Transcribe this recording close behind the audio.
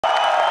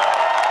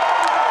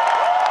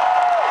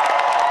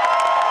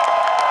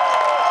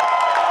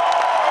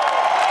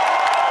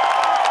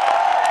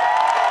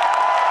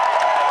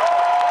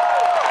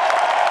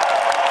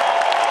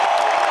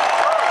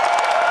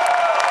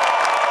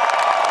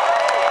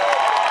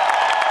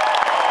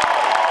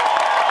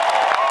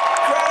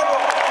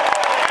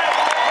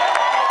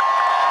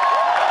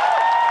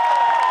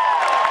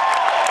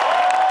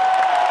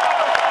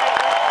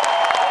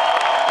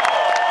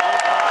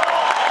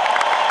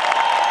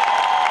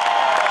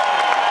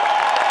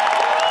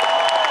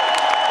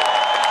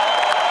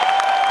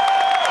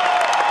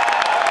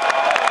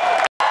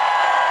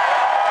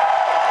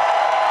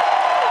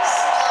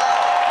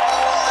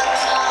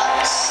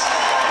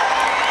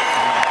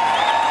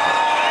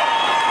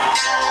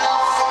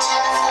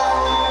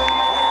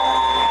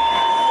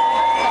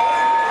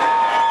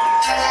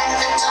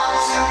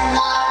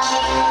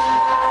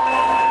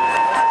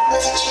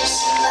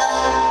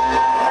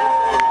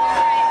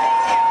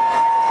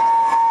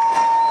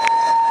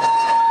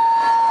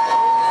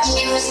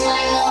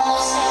my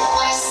north,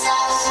 my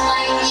south,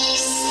 my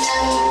east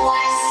and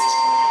west,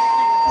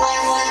 my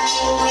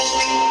working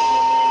week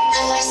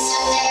and my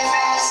Sunday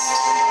rest,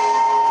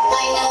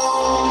 my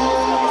noon,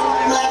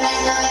 my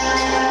midnight,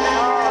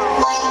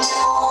 my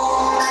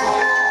talk,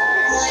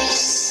 my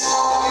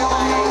song.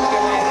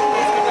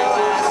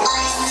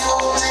 I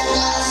thought that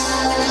love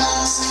would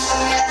last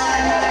forever.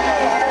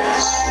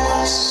 I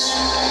was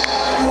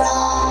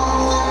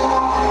wrong.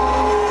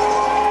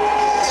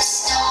 The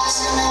stars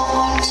are not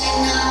wanting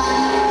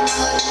now.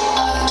 Put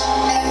out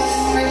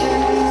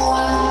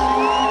everyone.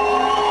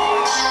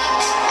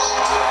 Pack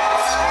up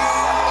the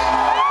morning.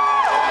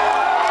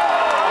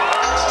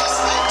 And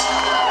listen to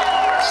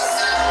the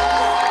sun.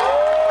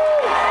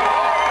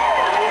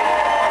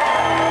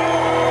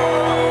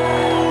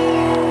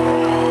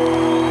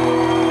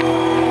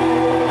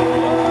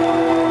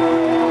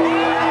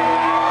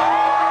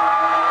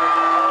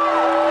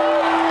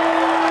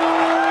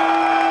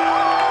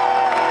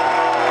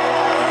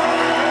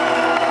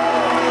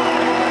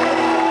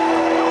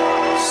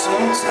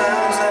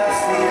 Sometimes I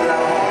feel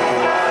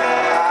like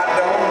I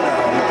don't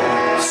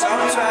know.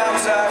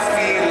 Sometimes I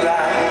feel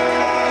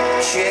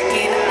like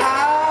checking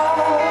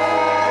out.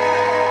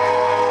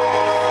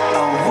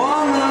 I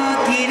wanna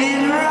get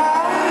it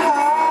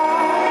right.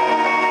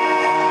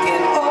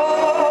 Can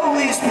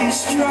always be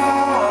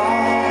strong.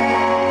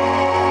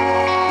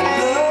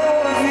 The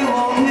love you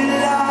won't be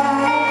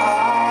loud.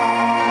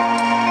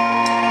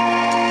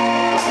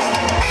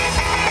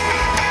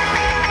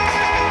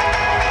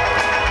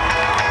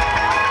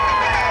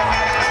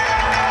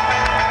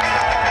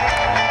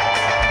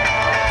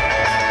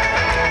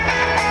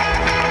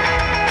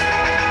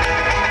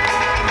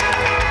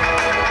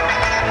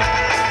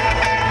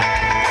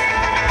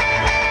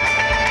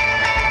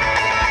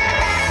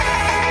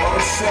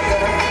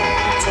 Sugar,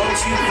 don't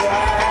you cry.